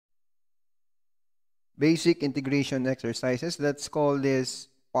basic integration exercises. Let's call this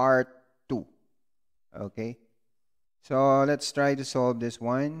part 2. Okay. So let's try to solve this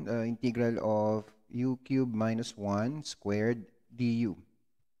one. Integral of u cubed minus 1 squared du.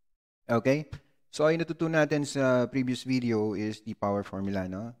 Okay. So yung natutunan natin sa previous video is the power formula,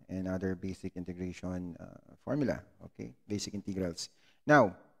 no? And other basic integration formula. Okay. Basic integrals.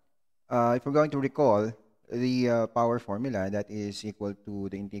 Now, if we're going to recall, the power formula, that is equal to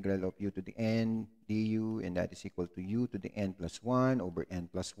the integral of u to the n du, and that is equal to u to the n plus 1 over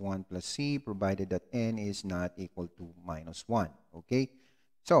n plus 1 plus c, provided that n is not equal to minus 1. Okay?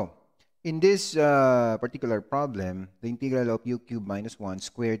 So, in this particular problem, the integral of u cubed minus 1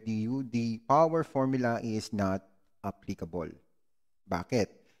 squared du, the power formula is not applicable. Bakit?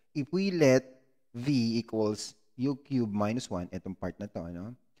 If we let v equals u cubed minus 1, itong part na to,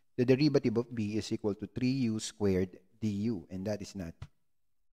 no? The derivative of b is equal to 3u squared du, and that is not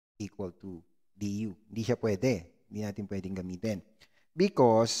equal to du. Hindi siya pwede. Hindi natin pwedeng gamitin.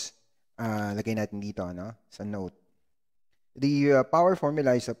 Because, lagay natin dito, no? Sa note. The power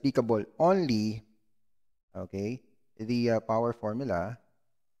formula is applicable only, okay? The power formula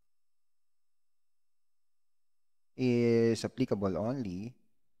is applicable only,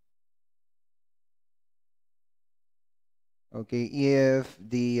 okay, if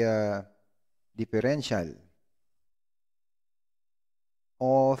the differential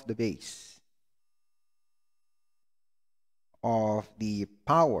of the base of the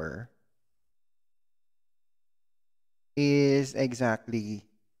power is exactly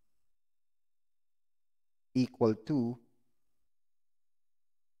equal to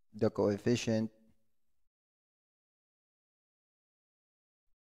the coefficient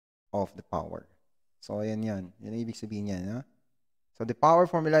of the power. So, ayan yan. Yan ang ibig sabihin yan, ha? So, the power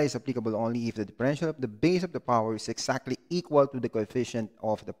formula is applicable only if the differential of the base of the power is exactly equal to the coefficient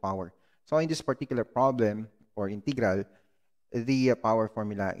of the power. So, in this particular problem or integral, the power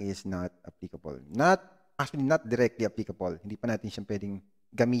formula is not applicable. Actually, not directly applicable. Hindi pa natin siya pwedeng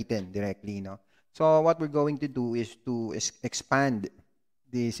gamitin directly, no? So, what we're going to do is to expand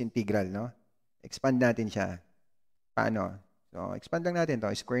this integral, no? Expand natin siya. Paano? So, expand lang natin to.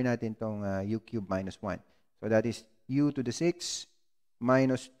 Square natin tong u cubed minus 1. So, that is u to the 6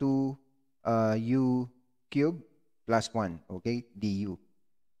 minus 2 u cubed plus 1. Okay? du.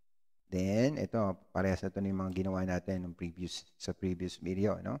 Then, ito, parehas na ito yung mga ginawa natin sa previous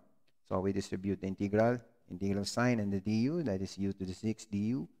video, no? So, we distribute the integral sign and the du, that is u to the 6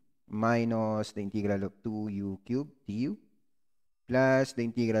 du, minus the integral of 2u cubed du, plus the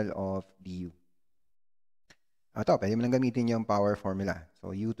integral of du. Ito, pwede mo lang gamitin yung power formula.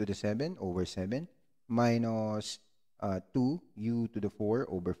 So, u to the 7 over 7 minus 2u to the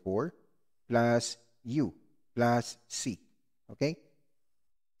 4 over 4 plus u plus c. Okay?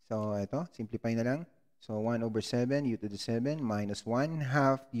 So, ito, simplify na lang. So, 1 over 7, u to the 7 minus 1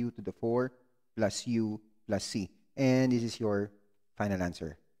 half u to the 4 plus u plus c. And this is your final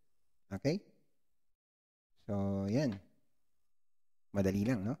answer. Okay? So, yan. Madali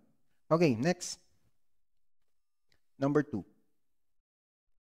lang, no? Okay, next. Number 2.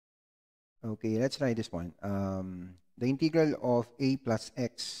 Okay, let's try this one. The integral of a plus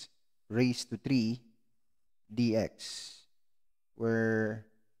x raised to 3 dx, where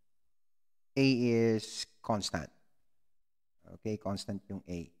a is constant. Okay, constant yung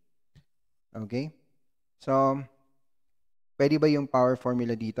a. Okay? So, pwede ba yung power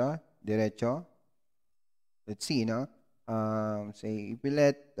formula dito? Diretso? Let's see, no? Say, if we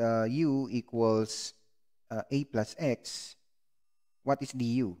let u equals a plus x, what is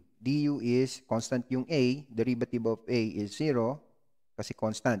du? Du is constant yung a, derivative of a is 0, kasi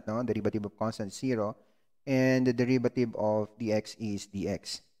constant, no? Derivative of constant is 0, and the derivative of dx is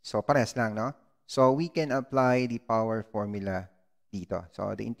dx. So, parehas lang, no? So, we can apply the power formula dito.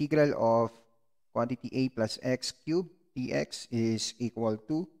 So, the integral of quantity a plus x cubed dx is equal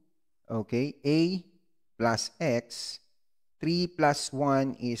to, okay, a plus x, 3 plus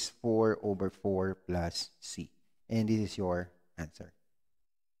 1 is 4 over 4 plus c. And this is your answer.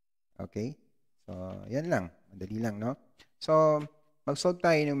 Okay? So, yan lang. Madali lang, no? So, mag-solve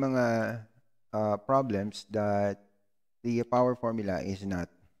tayo ng mga problems that the power formula is not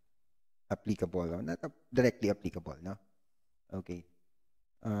applicable, or not directly applicable, no? Okay.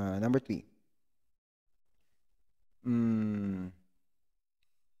 Number 3.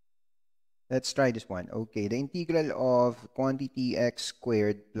 Let's try this one. Okay, the integral of quantity x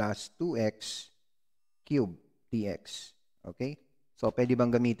squared plus 2x cubed dx. Okay? So, pwede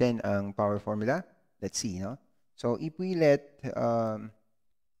bang gamitin ang power formula? Let's see, no? So, if we let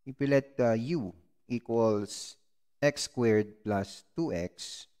u equals x squared plus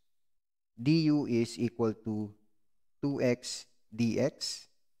 2x, du is equal to 2x dx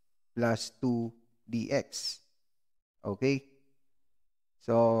plus 2 dx. Okay?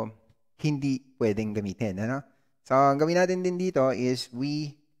 So, hindi pwedeng gamitin, ano? So, ang gawin natin din dito is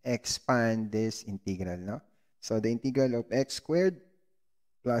we expand this integral, no? So, the integral of x squared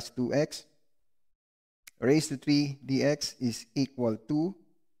plus 2x raised to 3 dx is equal to,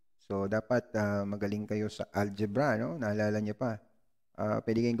 so dapat magaling kayo sa algebra, no? Naalala niyo pa.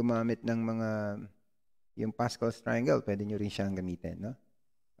 Pwede kayong gumamit ng mga, yung Pascal's triangle, pwede nyo rin siyang gamitin, no?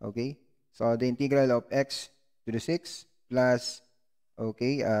 Okay? So, the integral of x to the 6 plus,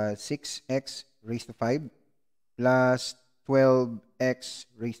 okay, 6x raised to 5 plus 12x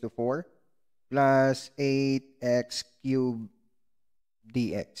raised to 4 plus 8x cubed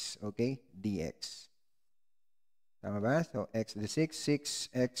dx. Okay? Dx. Tama ba? So, x to the 6,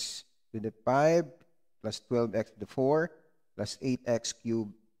 6x to the 5 plus 12x to the 4 plus 8x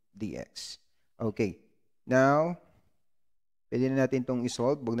cubed dx. Okay. Now, pwede na natin itong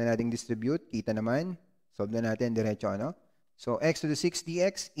isolve. Huwag na natin distribute. Kita naman. Solve na natin diretso, ano? So, x to the 6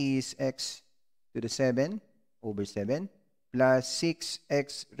 dx is x to the 7 over 7 plus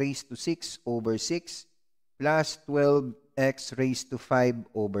 6x raised to 6 over 6 plus 12x raised to 5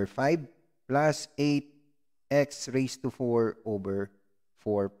 over 5 plus 8x raised to 4 over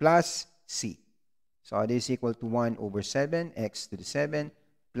 4 plus c. So, this is equal to 1 over 7, x to the 7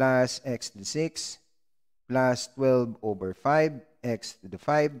 plus x to the 6 plus 12 over 5, x to the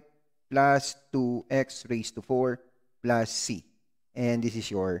 5 plus 2x raised to 4 plus c. And this is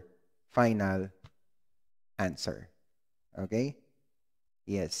your final answer. Okay?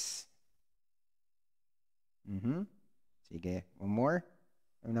 Yes. Sige. One more.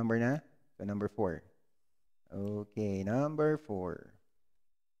 Ang number na? So, number 4. Okay, number 4.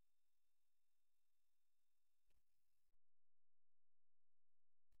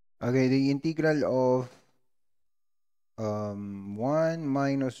 Okay, the integral of 1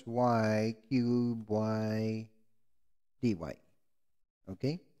 minus y cubed y dy.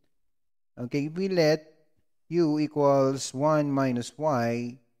 Okay? Okay, if we let u equals 1 minus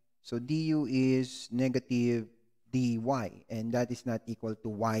y, so du is negative dy, and that is not equal to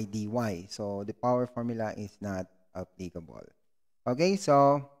y dy. So, the power formula is not applicable. Okay,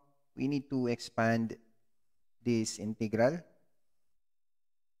 so we need to expand this integral.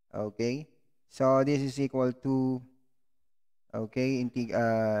 Okay, so this is equal to, okay,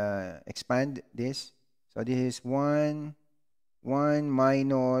 expand this. So, this is 1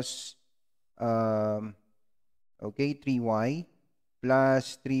 minus, okay, 3y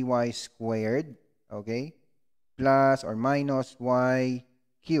plus 3y squared, okay, plus or minus y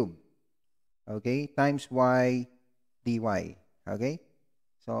cubed, okay, times y dy, okay?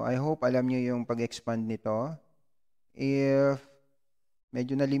 So, I hope alam nyo yung pag-expand nito. If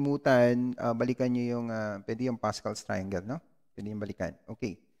medyo nalimutan, balikan nyo yung, pwede yung Pascal's triangle, no? Pwede yung balikan.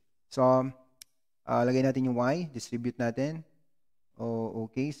 Okay. So, lagay natin yung y, distribute natin. Oh,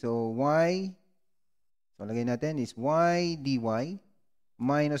 okay, so y, so lagay natin is y dy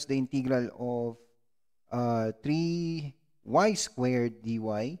minus the integral of 3y squared dy,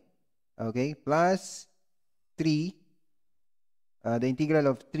 okay, plus 3, the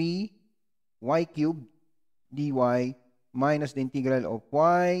integral of 3y cubed dy minus the integral of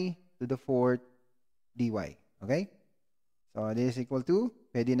y to the 4th dy. Okay? So, this is equal to,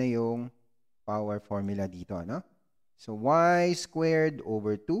 pwede na yung power formula dito, no? So, y squared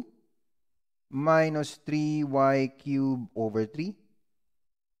over 2 minus 3y cubed over 3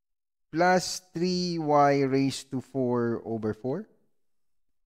 plus 3y raised to 4 over 4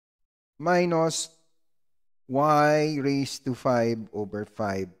 minus y raised to 5 over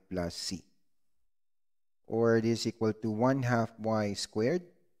 5 plus c. Or this is equal to 1/2 y squared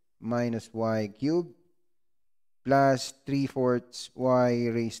minus y cubed plus 3/4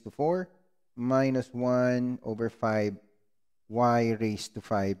 y raised to 4 minus 1 over 5 y raised to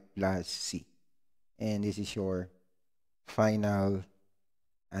 5 plus c. And this is your final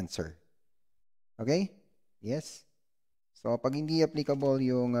answer. Okay? Yes? So, pag hindi applicable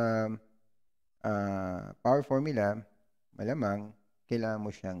yung power formula, malamang kailangan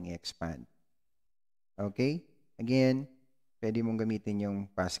mo siyang i-expand. Okay? Again, pwede mong gamitin yung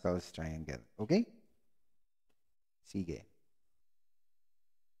Pascal's triangle. Okay? Sige.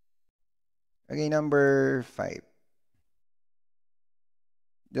 Okay, number 5.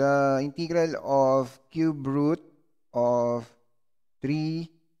 The integral of cube root of 3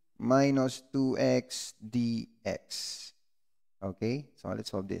 minus 2x dx. Okay? So, let's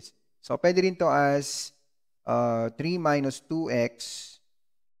solve this. So, pwede rin to as 3 minus 2x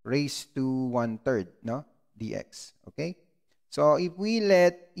raised to 1/3, no? Dx. Okay? So if we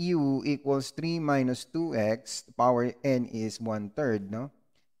let u equals 3 minus 2x, the power n is 1/3, no?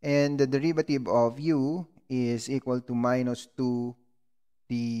 And the derivative of u is equal to minus 2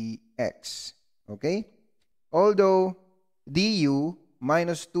 dx. Okay? Although du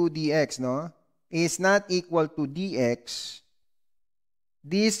minus 2 dx, no, is not equal to dx,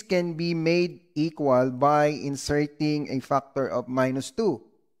 this can be made equal by inserting a factor of minus 2.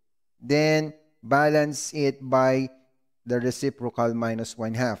 Then, balance it by the reciprocal minus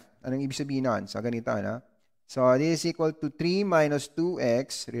 1/2. Anong ibig sabihin nun? So, ganito, no? So, this is equal to 3 minus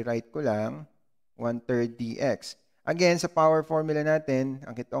 2x. Rewrite ko lang. 1/3 dx. Again, sa power formula natin,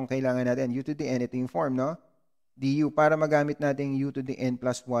 ang kailangan natin, u to the n, ito yung form, no? du, para magamit natin u to the n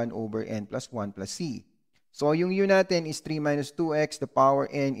plus 1 over n plus 1 plus c. So, yung u natin is 3 minus 2x. The power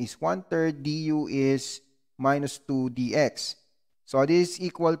n is 1/3. Du is minus 2 dx. So, this is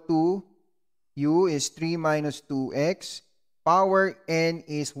equal to u is 3 minus 2x. Power n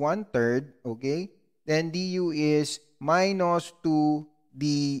is 1/3. Okay? Then du is minus 2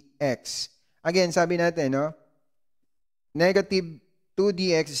 dx. Again, sabi natin, no? Negative 2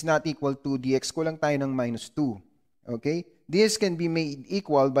 dx is not equal to dx. Kulang tayo ng minus 2. Okay? This can be made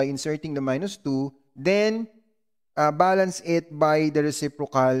equal by inserting the minus 2. Then, balance it by the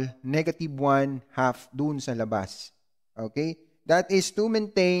reciprocal negative 1/2 dun sa labas. Okay? That is to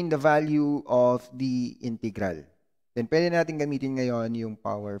maintain the value of the integral. Then, pwede natin gamitin ngayon yung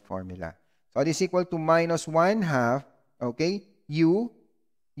power formula. So, this is equal to minus 1/2. Okay? U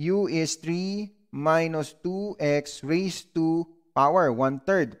is 3 minus 2x raised to power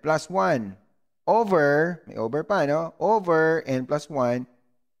 1/3 plus 1 over, may over pa, no? Over n plus 1,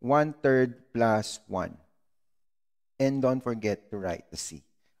 1/3 plus 1. And don't forget to write the c.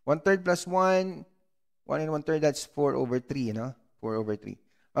 1/3 plus 1, 1 and 1/3, that's 4 over 3, no? 4 over 3.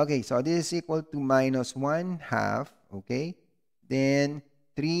 Okay, so this is equal to minus 1/2, okay? Then,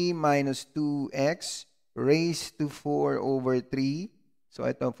 3 minus 2x raised to 4 over 3. So,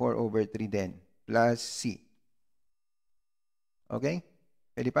 ito 4 over 3 din, plus c. Okay?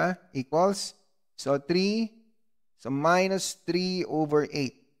 Pwede pa? Equals. So, 3. So, minus 3 over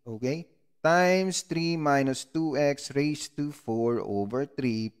 8. Okay? Times 3 minus 2x raised to 4 over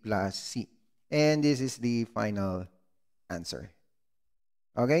 3 plus c. And this is the final answer.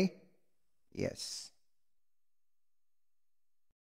 Okay? Yes.